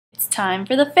It's time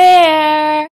for the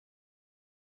fair!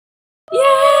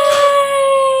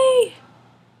 Yay!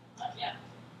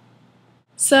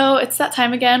 So it's that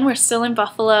time again. We're still in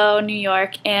Buffalo, New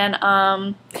York, and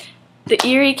the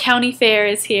Erie County Fair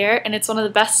is here, and it's one of the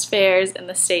best fairs in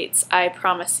the States, I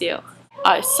promise you.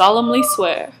 I solemnly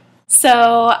swear.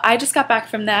 So I just got back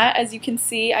from that. As you can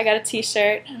see, I got a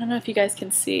t-shirt. I don't know if you guys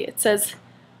can see. It says,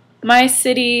 "My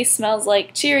city smells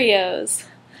like Cheerios."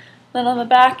 Then on the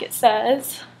back it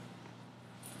says,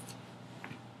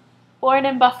 "Born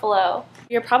in Buffalo."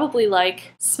 You're probably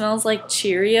like, smells like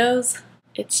Cheerios?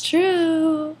 It's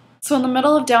true. So in the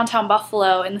middle of downtown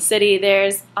Buffalo in the city,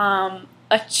 there's a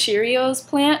Cheerios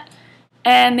plant,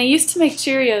 and they used to make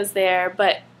Cheerios there,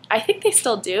 but I think they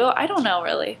still do. I don't know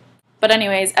really. But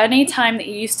anyways, any time that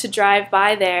you used to drive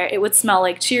by there, it would smell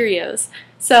like Cheerios.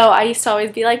 So I used to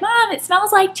always be like, "Mom, it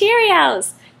smells like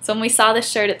Cheerios." So when we saw this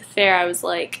shirt at the fair, I was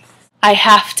like, I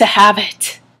have to have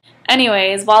it.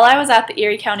 Anyways, while I was at the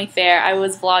Erie County Fair, I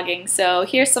was vlogging. So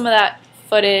here's some of that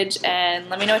footage, and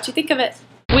let me know what you think of it.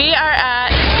 We are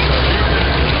at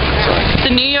the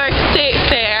New York State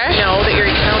Fair. No, the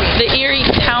Erie County. The Erie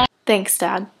County. Thanks,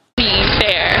 Dad.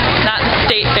 Fair, not the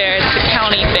state fair, it's the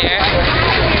county fair.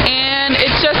 And it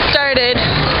just started.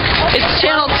 It's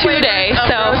Channel 2 Day,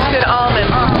 so. Roasted almonds.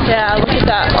 Yeah, look at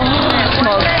that. Oh, it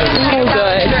smells so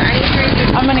good.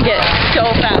 I'm gonna get so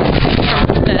fat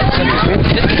from this.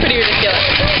 This is pretty ridiculous.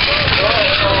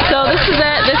 So this is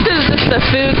it. This is just the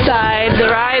food side. The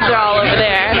rides are all over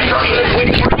there.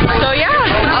 So yeah,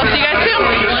 I'll see you guys soon.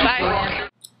 Bye.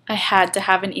 I had to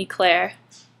have an eclair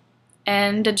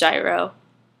and a gyro.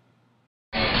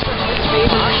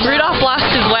 Rudolph lost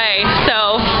his way,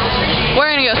 so we're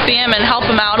gonna go see him and help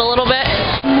him out a little bit.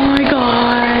 Oh my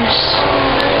gosh.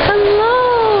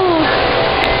 Hello!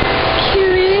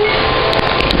 Cutie.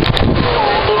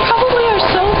 They probably are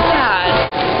so sad.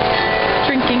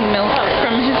 Drinking milk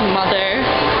from his mother.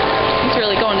 He's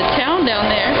really going to town down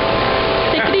there.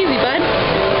 Take it easy, bud.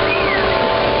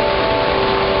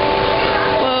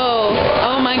 Whoa.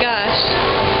 Oh my gosh.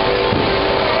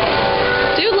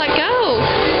 Dude, let go.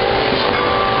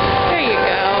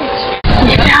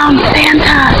 Get down,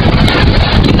 Santa!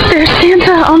 There's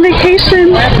Santa on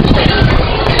vacation!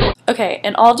 Okay,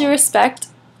 in all due respect,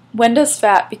 when does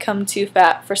fat become too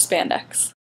fat for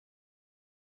spandex?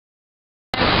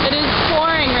 It is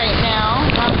pouring right now.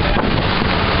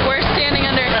 We're standing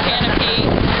under a canopy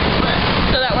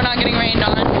so that we're not getting rained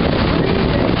on.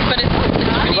 But it's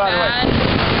pretty bad.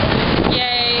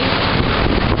 Yay!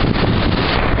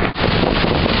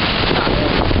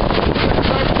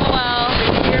 Oh well.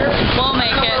 We'll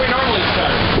make it.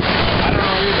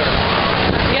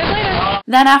 See you guys later.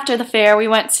 Then after the fair, we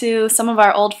went to some of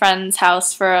our old friends'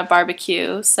 house for a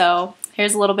barbecue, so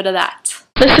here's a little bit of that.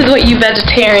 This is what you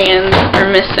vegetarians are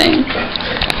missing.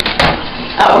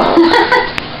 Oh,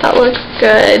 that looks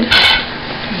good.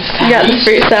 You got the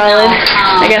fruit salad.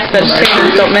 I guess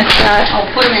vegetarians don't miss that.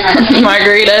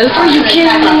 Margaritas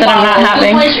that I'm not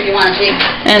having.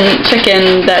 And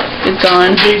chicken that is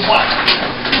gone.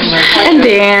 And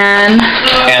Dan.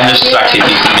 And this is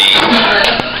actually me,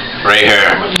 right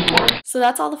here. So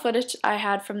that's all the footage I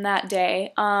had from that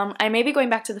day. I may be going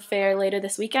back to the fair later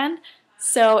this weekend.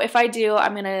 So if I do,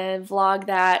 I'm going to vlog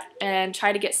that and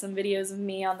try to get some videos of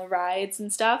me on the rides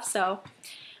and stuff. So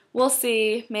we'll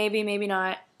see. Maybe, maybe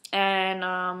not.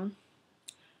 And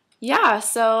yeah,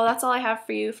 so that's all I have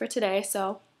for you for today.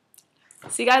 So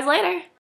see you guys later.